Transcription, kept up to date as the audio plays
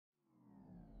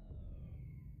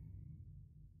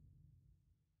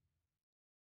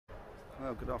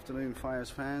Well, good afternoon,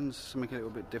 Fires fans. Something a little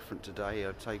bit different today.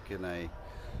 I've taken a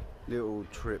little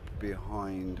trip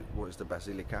behind what is the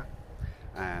Basilica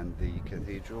and the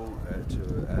cathedral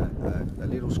to a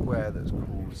little square that's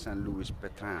called San Luis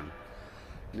Petran.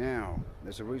 Now,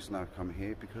 there's a reason I've come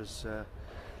here because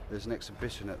there's an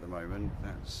exhibition at the moment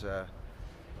that's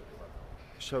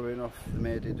showing off the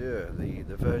Mère de Dieu,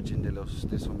 the Virgin de los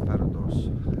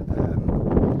Desamparados,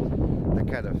 the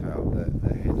Cadafel,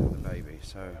 the head of the baby.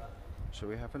 So, shall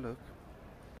we have a look?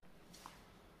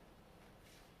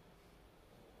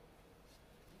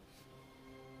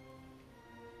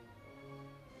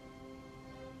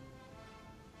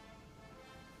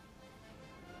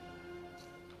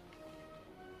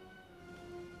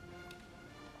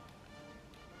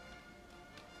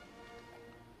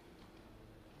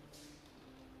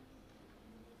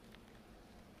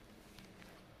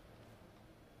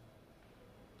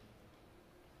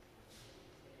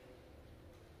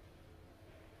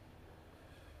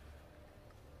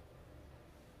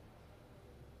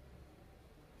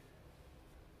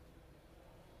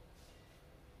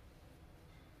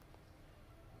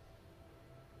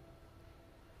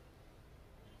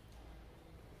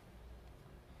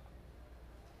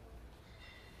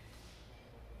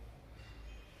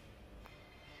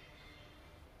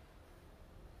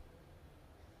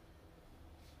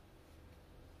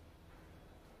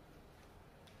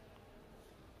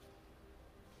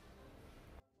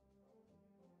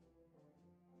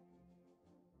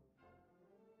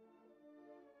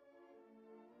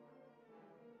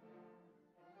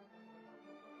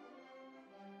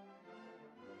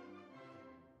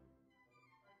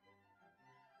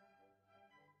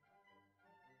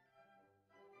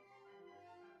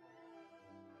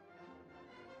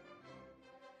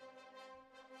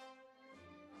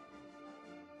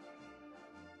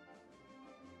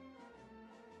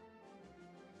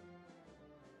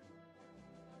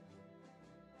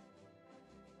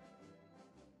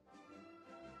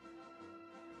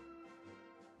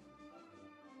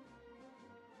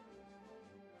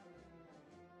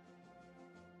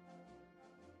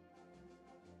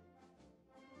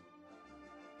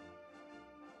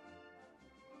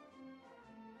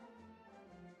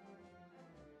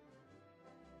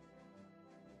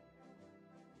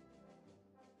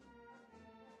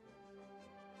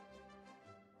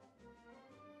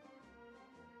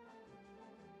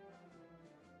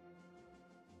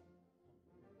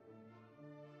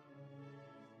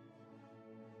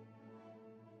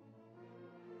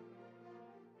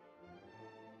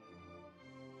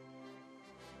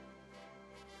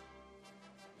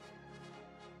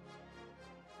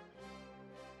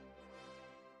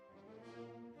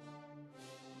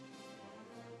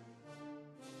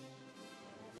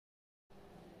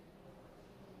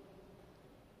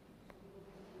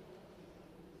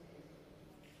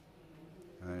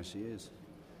 There she is,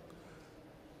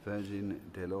 Virgin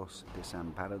de los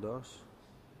Desamparados,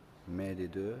 Mère de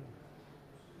Dieu.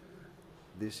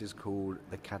 This is called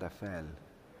the Cadafel,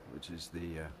 which is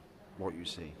the what you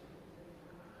see,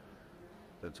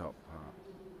 the top part.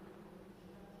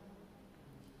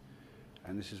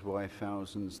 And this is why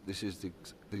thousands. This is the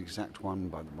exact one,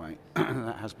 by the way,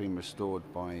 that has been restored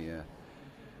by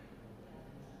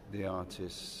the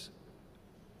artists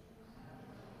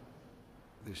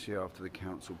this year after the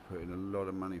council put in a lot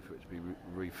of money for it to be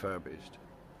refurbished.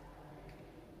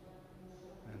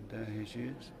 And here she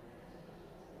is.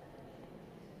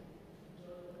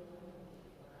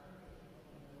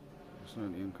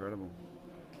 Absolutely incredible.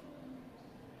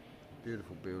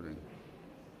 Beautiful building.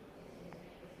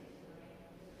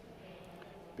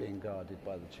 Being guarded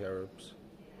by the cherubs.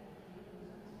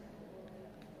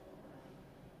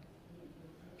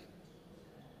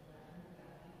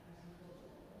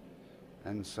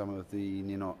 And some of the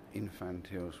Ninot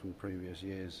infantiles from previous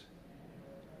years.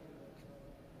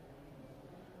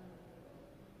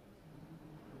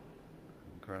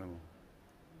 Incredible.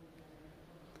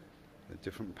 The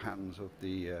different patterns of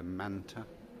the manta.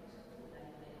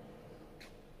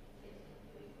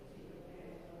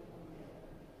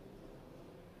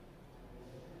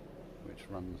 Which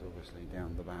runs obviously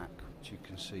down the back, which you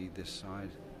can see this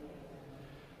side.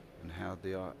 And how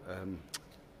the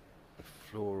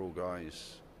floral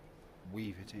guys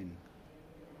weave it in.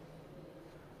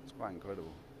 It's quite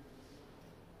incredible.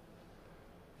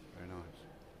 Very nice.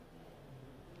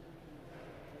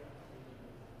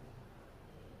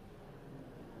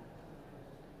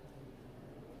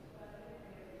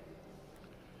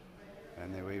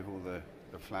 And they weave all the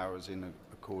flowers in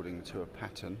according to a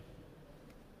pattern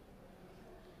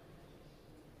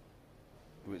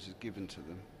which is given to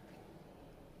them.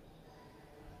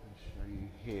 I'll show you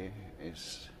here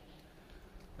is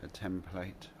a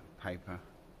template paper.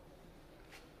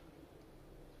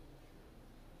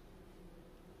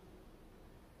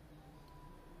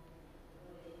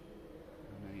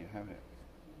 And there you have it.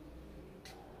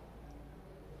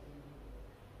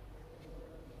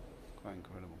 Quite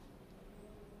incredible.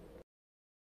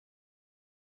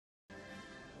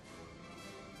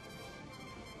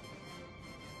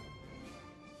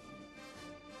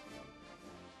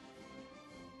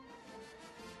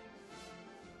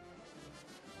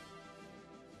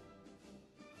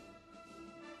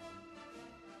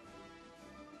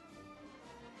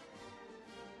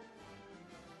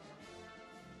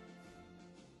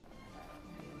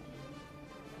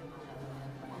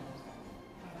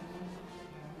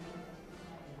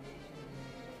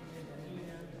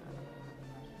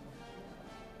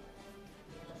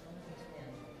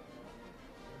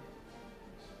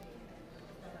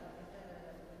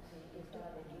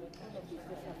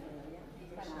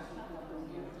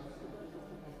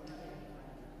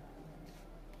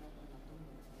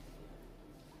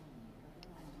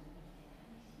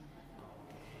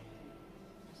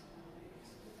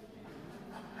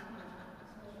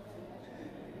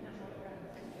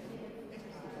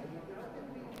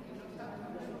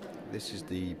 This is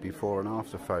the before and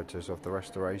after photos of the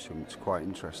restoration. It's quite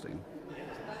interesting.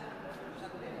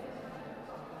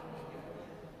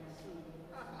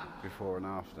 Before and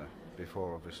after.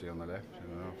 Before obviously on the left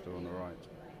and after on the right.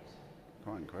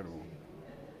 Quite incredible.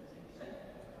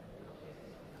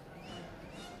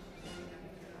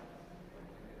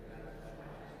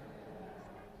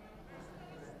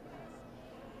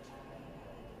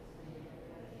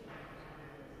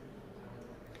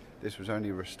 This was only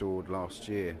restored last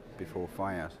year before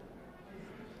fires.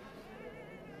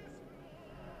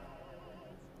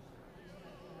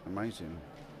 Amazing,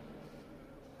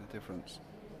 the difference.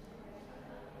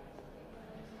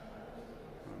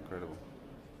 Incredible.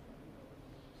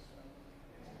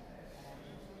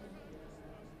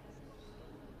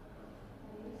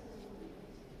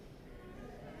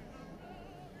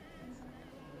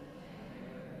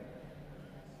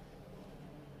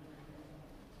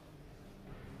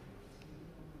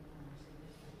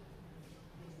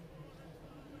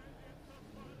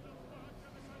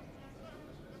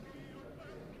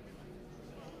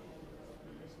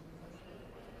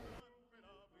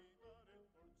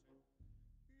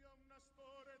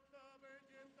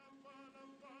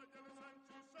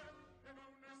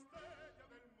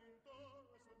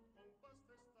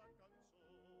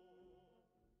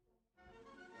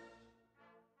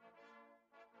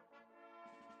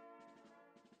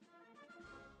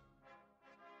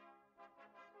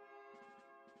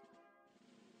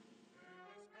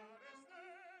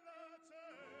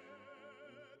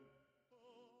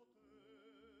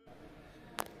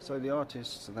 So the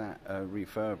artists that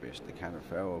refurbished the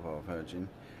Cadafel of our Virgin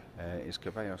is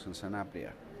Cadafel and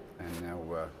Sanabria, and now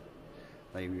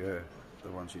they were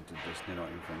the ones who did this Nilot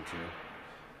Infantil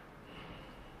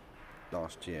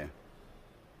last year.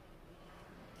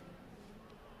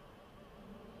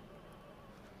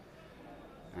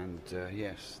 And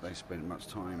yes, they spent much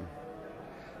time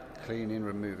cleaning,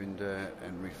 removing dirt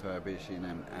and refurbishing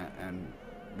and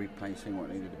replacing what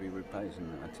needed to be replaced. And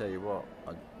I tell you what,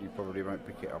 you probably won't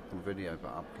pick it up on video, but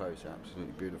up close,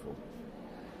 absolutely beautiful.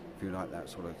 If you like that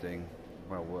sort of thing,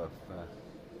 well worth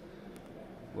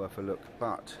a look.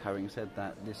 But having said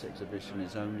that, this exhibition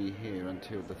is only here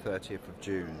until the 30th of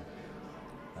June.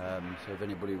 So if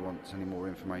anybody wants any more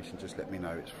information, just let me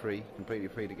know. It's free, completely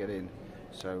free to get in.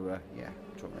 So yeah,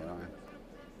 drop me a line.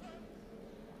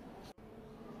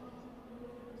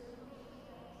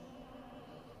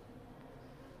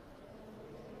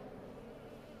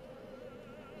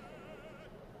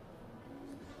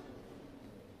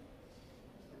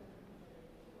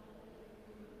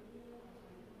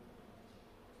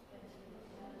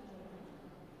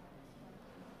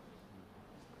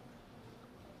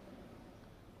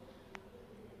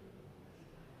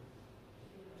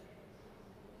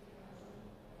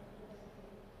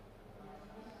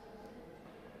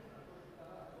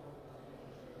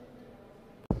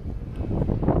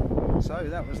 So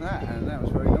that was that, and that was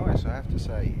very nice, I have to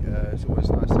say. It's always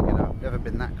nice to get up. Never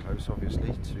been that close,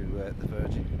 obviously, to the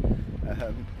Virgin,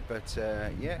 but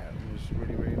yeah, it was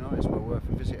really, really nice. Well worth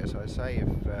a visit, as I say, if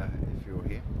you're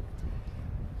here.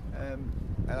 And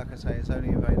like I say, it's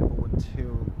only available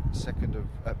until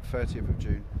 30th of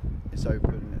June. It's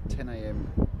open at 10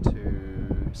 AM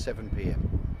to 7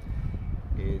 PM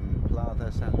in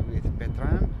Plaza San Luis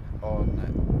Petran on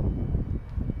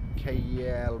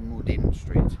Mudin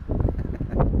Street.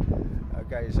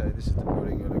 Okay, so this is the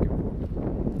building you're looking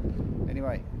for.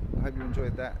 Anyway, I hope you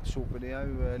enjoyed that short video,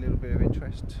 a little bit of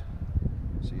interest.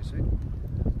 See you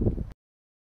soon.